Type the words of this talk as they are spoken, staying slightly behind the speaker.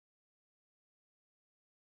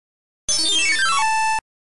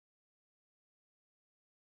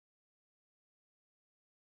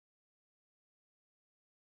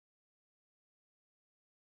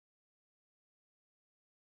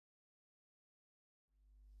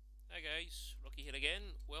Hi guys, Rocky here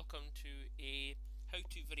again. Welcome to a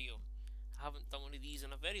how-to video. I haven't done one of these in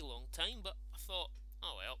a very long time, but I thought,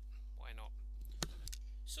 oh well, why not?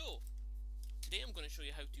 So, today I'm going to show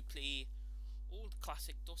you how to play old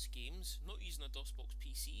classic DOS games, not using a DosBox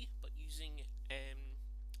PC, but using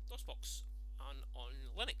DosBox on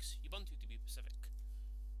Linux, Ubuntu to be specific.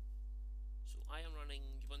 So I am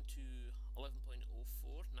running Ubuntu 11.04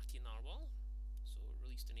 Natty Narwhal. So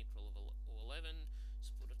released in April of 2011,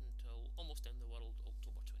 supported until almost end of the world,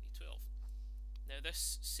 October 2012. Now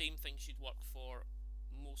this same thing should work for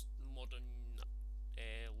most modern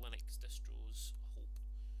Linux distros, I hope.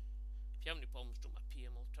 If you have any problems, drop my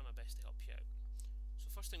PM, I'll try my best to help you out. So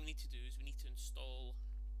first thing we need to do is we need to install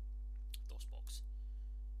DosBox.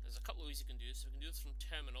 There's a couple of ways you can do this. So we can do this from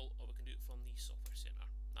terminal or we can do it from the software center.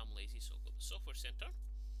 I'm lazy, so I'll go to the software center,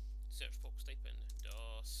 search box, type in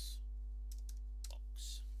DOS.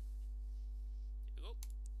 There we go.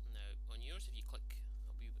 Now on yours, if you click,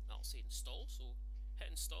 that'll say install, so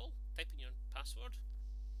hit install, type in your password.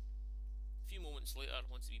 A few moments later,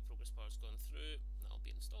 once the progress bar has gone through, that'll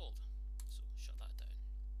be installed. So shut that down.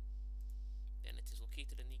 Then it is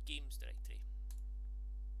located in the games directory.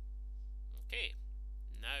 Okay,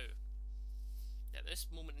 now at this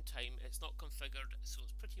moment in time it's not configured, so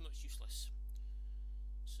it's pretty much useless.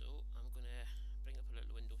 So I'm going to bring up a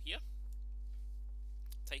little window here.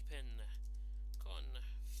 Type in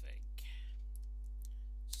config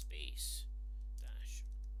space dash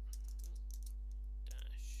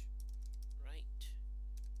right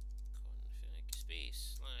config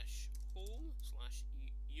space slash home slash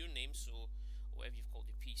your name, so whatever you've called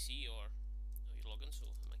your PC or your login, so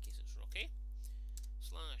in my case it's Rocky,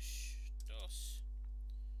 slash DOS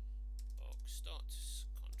box dot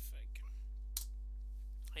config.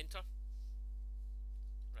 Enter.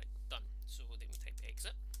 Right, done. So then we type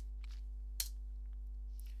exit,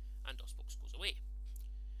 and DOSBox goes away.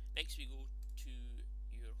 Next we go to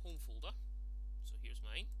your home folder, so here's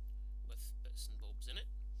mine, with bits and bobs in it.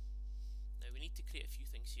 Now we need to create a few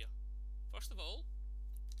things here. First of all,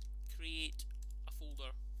 create a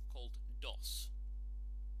folder called DOS.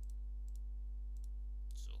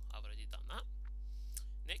 So I've already done that.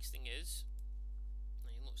 Next thing is,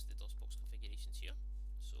 now you'll notice the DOSBox configurations here,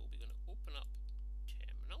 so we're going to open up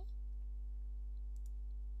terminal.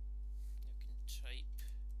 You can type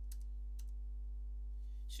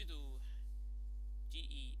sudo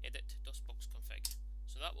gedit DOSBox config.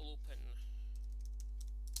 So that will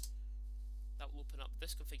open up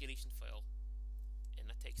this configuration file in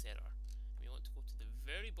a text editor. And we want to go to the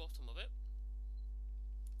very bottom of it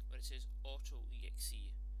where it says auto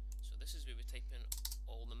exe. So this is where we type in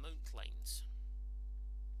all the mount lines.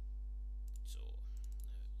 So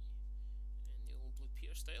in the old Blue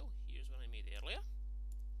Peter style, here's what I made earlier.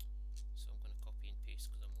 So I'm going to copy and paste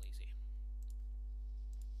because I'm lazy.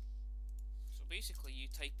 So basically you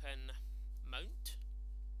type in mount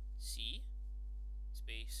C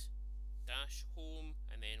space dash home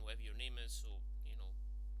and then whatever your name is, so you know,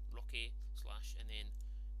 Rocky slash and then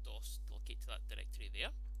DOS, locate to that directory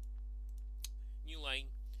there. New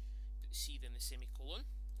line, put C then the semicolon,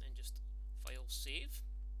 and just file save.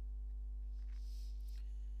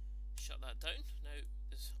 Shut that down. Now,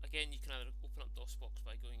 again, you can either open up DOSBox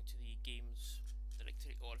by going to the games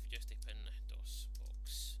directory, or if you just type in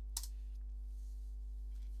DOSBox.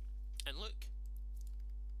 And look.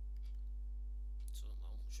 So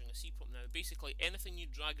I'm showing a C prompt now. Basically, anything you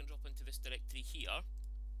drag and drop into this directory here, I've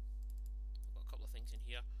got a couple of things in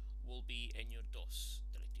here, will be in your DOS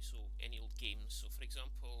directory. So any old games. So for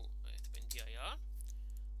example, I type in dir.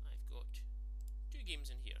 I've got 2 games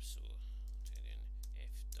in here. So I'll type in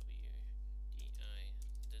FWDI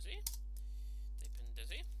Dizzy. Type in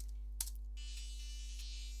Dizzy.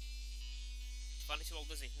 Fantasy World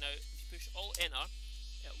Dizzy. Now, if you push Alt Enter,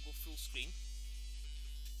 it'll go full screen.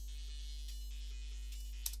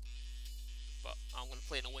 But I'm going to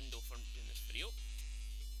play in a window for doing this video.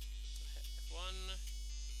 So hit F1.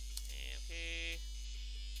 Okay.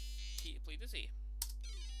 Key to play Dizzy.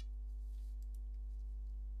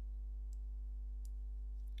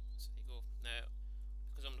 So there you go. Now,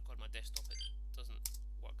 because I'm recording my desktop, it doesn't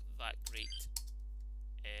work that great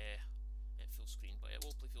at full screen, but it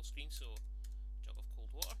will play full screen. So, jug of cold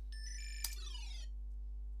water.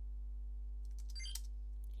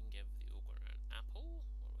 You can give the ogre an apple,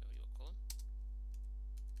 or whatever you want to call him.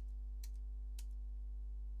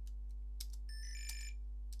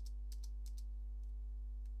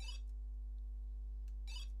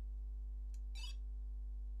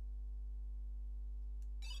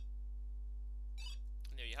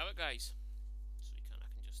 And there you have it, guys. So I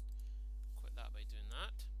can just quit that by doing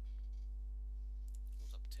that.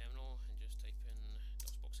 Close up terminal,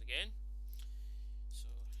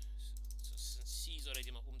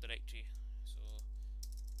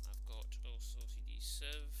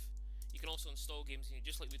 install games, and you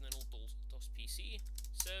just like with an old DOS PC.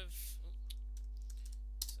 Civ,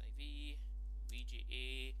 SIV,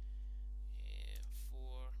 VGA, 4,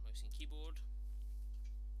 mouse and keyboard.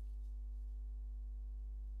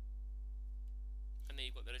 And then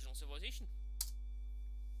you've got the original Civilization.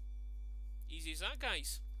 Easy as that,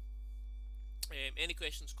 guys. Any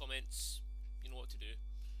questions, comments, you know what to do.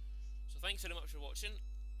 So thanks very much for watching.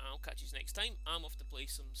 I'll catch you next time. I'm off to play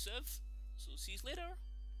some Civ, so see you later.